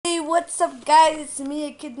What's up, guys? It's me,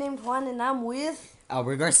 a kid named Juan, and I'm with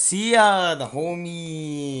Albert Garcia, the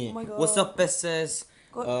homie. Oh my God. What's up, Peces?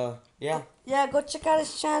 Yeah, go check out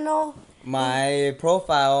his channel. My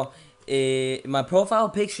profile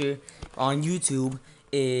picture on YouTube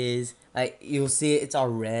is like you'll see it's all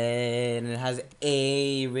red and it has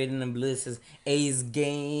A written in blue. It says A's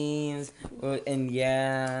Games,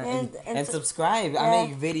 and subscribe. yeah. I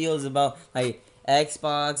make videos about like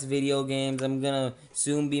Xbox video games. I'm gonna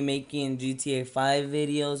soon be making GTA 5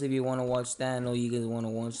 videos. If you want to watch that, I know you guys want to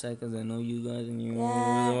watch that because I know you guys and you.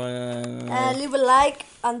 And leave a like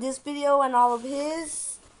on this video and all of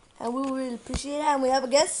his, and we will appreciate it. And we have a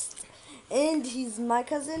guest, and he's my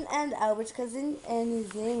cousin and Albert's cousin, and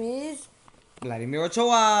his name is Vladimir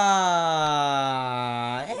Ochoa.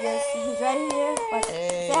 Yes, he's right here. But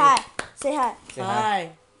Hey. say hi. Say hi. Say hi.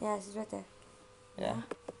 Yes, he's right there. Yeah.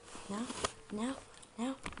 Now.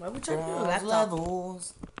 Why we check your Ground laptop?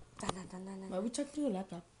 levels. Why we check your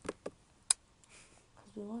laptop?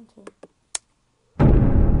 Because we want to.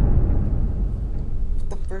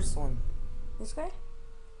 The first one. This guy?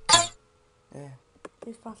 Yeah.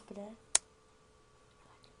 He's responsible for that.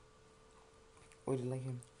 What do you like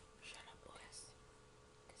him? Shut up, Lucas.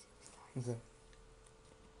 Okay.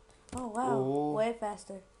 Oh, wow. Oh. Way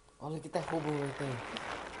faster. Oh, look at that hobo right there.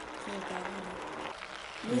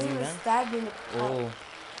 He was stabbed in the Oh.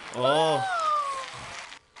 Oh.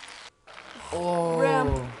 Oh.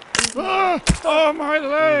 Ramp. Oh, my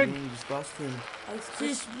leg! Disgusting.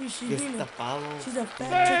 She's being a, Destapado. she's a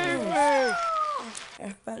fat Chuck Norris. A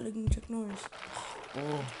fat looking Chuck Norris.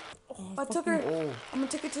 Oh. Oh, I took her. Oh. I'm gonna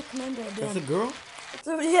take her to Commander. That's a girl?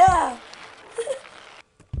 So, yeah.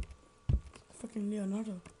 fucking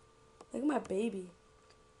Leonardo. Look at my baby.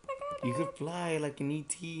 You could fly like an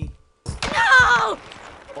ET. No!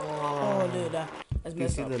 Oh, dude, that's You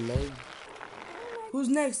messed see up. the leg? Who's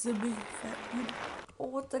next? The big fat dude.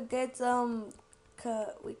 What the get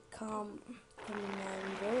we come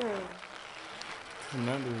Commander.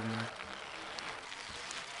 Commander, man.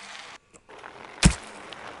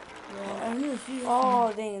 Yeah. I need to see.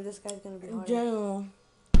 Oh dang, this guy's gonna be hard. General.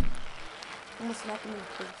 I'm gonna smack him in the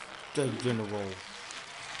face. The general.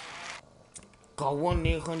 Call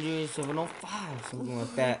 1-800-705. Something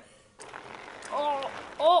like that.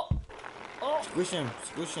 Oh! Squish him.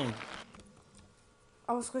 Squish him.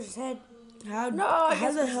 I'm gonna squish his head. How I how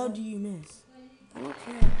guess the it's hell a- do you miss? I don't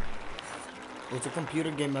care. It's a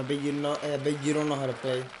computer game. I bet you don't know how to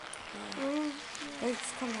play. Hey,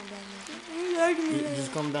 just come down, man.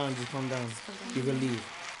 Just calm down. Just calm down. You can leave.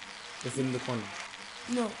 Just in the corner.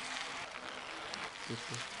 No.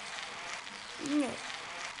 No.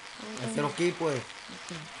 I said okay, pues.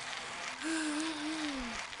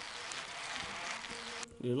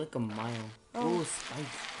 You're like a mile. Ooh,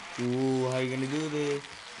 spikes. Ooh, how you gonna do this?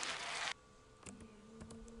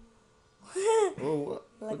 Oh, what?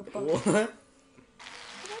 Like a bug. What?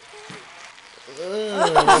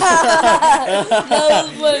 That was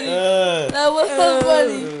funny. That was so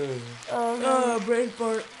funny. Brain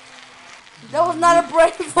fart. That was not a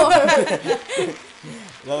brain fart.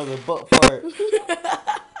 That was a butt fart.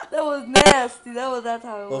 That was nasty. That's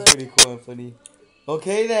how it That was. was pretty cool and funny.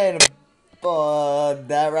 Okay then.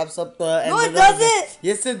 That wraps up the end No, of it the doesn't.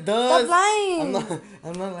 Yes, it does. Stop lying.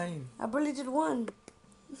 I'm not lying. I barely did one.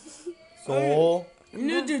 So,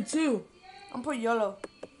 You did two. I'm put YOLO.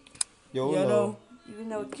 YOLO. Even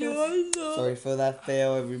though it kills. Sorry for that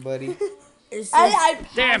fail, everybody. It says, I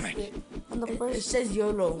damn passed it. On the It first. says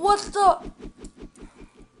YOLO. What's the?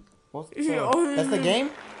 What's Yeah, up? That's the game?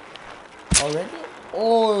 Already?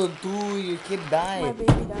 Oh, dude, your kid died. My baby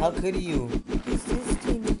died. How could you? He's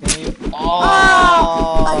 16.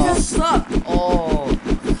 Oh! I just suck. Oh!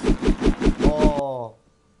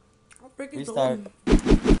 I freaking Restart.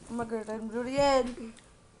 Oh my god, I'm doing it again.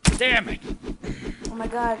 Damn it. Oh my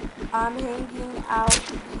god, I'm hanging out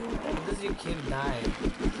here. How does your kid die?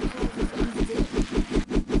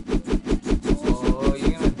 Oh,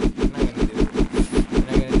 you're not gonna do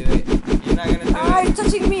it. You're not gonna do Ah, it. he's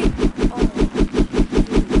touching me. Oh.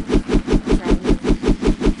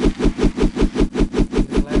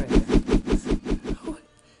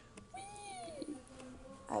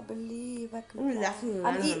 I believe I can I'm fly. laughing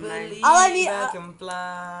I'm at eating. him. All I need. I can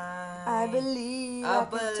fly. I believe I I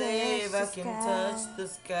believe I can can touch touch the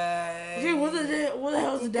sky. Okay, what the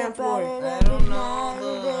hell is the damn floor? I don't know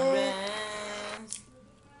the rest.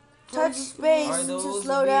 Touch space Are to those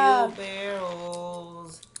slow down.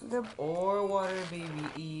 barrels? The Or water baby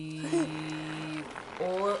Eve?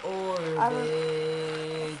 Or I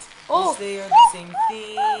orbit? Oh. They are the same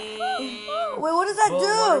thing. Wait, what does that But do?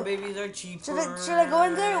 water babies are cheaper. Should I go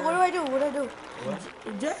in there? What do I do? What do I do?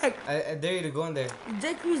 What? Jack. I dare you to go in there.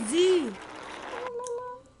 Jack with Z.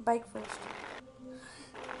 Bike first.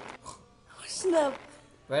 Snap.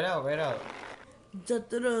 Right out, right out. How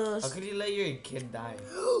Jataras. could you let your kid die?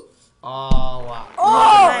 Oh, wow.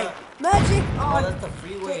 Oh! Right. Magic! Oh, Oh, that's the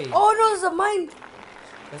freeway. oh no, there's a mine.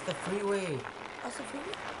 That's the freeway. That's a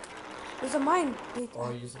freeway? There's a mine. Wait,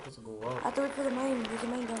 Oh, you're supposed to go I up. have to wait for the mine. There's a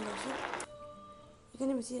mine down there. See? You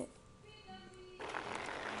can't even see it.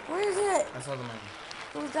 Where is it? I saw the man.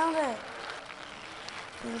 It was down there.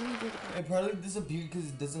 Yeah, let me do it again. It probably disappeared because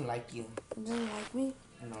it doesn't like you. It doesn't like me.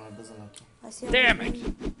 No, it doesn't like you. I see. Damn it.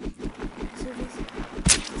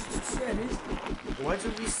 Why'd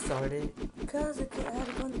you restart it? Because I had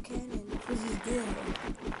to go in the cannon. Because he's dead.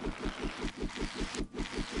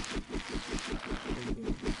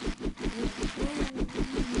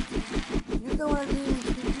 You're the one who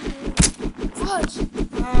touch.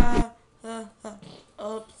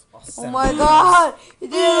 Oops. Oh my god! You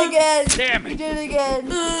did it again! Damn You did it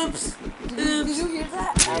again! Oops. Did you hear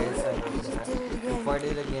that? Yes, I You heard just that. did it again.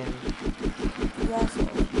 Farted again. Yes.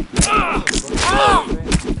 Ah!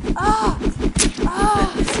 Ah!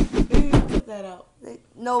 Ah! Cut that out.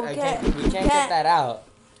 No, we can't. We can't get that out.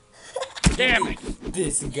 Damn it.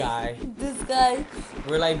 This guy. This guy.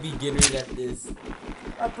 We're like beginners at this.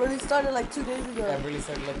 I barely started like 2 days ago. I really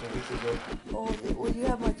started like a week ago. Oh, well, you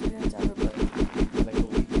have more experience ever, but. Like a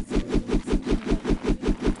week.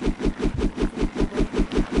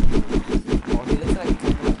 Oh, he looks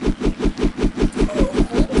like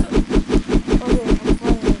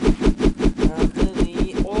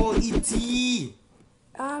Oh, E.T.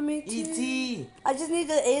 Me too. E.T. I just need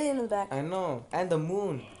the alien in the back. I know. And the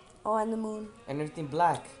moon. Oh, and the moon. And everything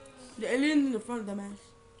black. The alien's in the front of the mask.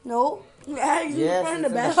 No. Yeah, he's in the Yes, front it's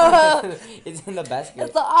of the in mask. the, it's in the basket.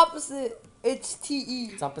 It's the opposite. It's T-E.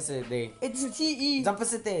 It's opposite day. It's T-E. It's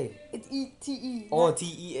opposite day. It's E-T-E. Oh,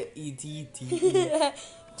 T-E-E-T-T.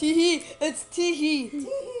 T-E. It's T-E.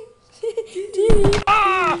 T-E.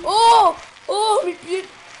 Oh! Oh, my pierna.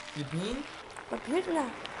 You peeing? My pierna.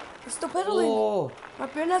 It's still pedaling. Oh, My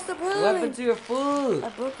pierna's still what happened pedaling. to your foot? I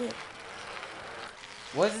broke it.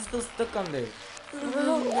 Why is it still stuck on there? I don't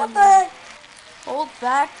know. What the heck? Hold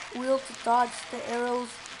back wheel to dodge the arrows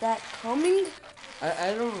that coming.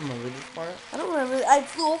 I don't remember this part. I don't remember. I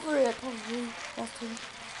flew over it probably last time.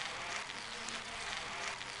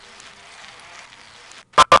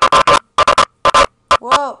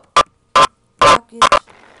 Whoa. Blockage.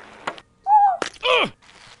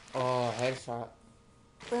 Oh, headshot.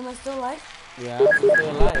 Wait, am I still alive? Yeah, I'm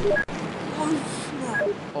still alive. Oh, snap.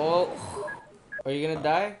 Oh, are you gonna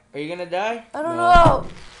die? Are you gonna die? I don't No. know.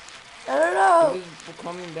 I don't know. It's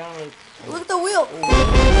coming down like. Look at the wheel. Oh.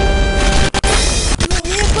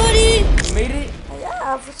 Yeah, buddy. You made it?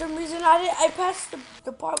 Yeah, for some reason I passed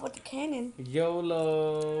the part with the cannon.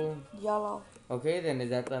 YOLO. Yellow. Okay, then is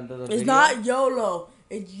that the end of the It's video? not YOLO.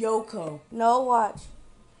 It's Yoko. No, watch.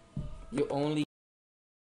 You only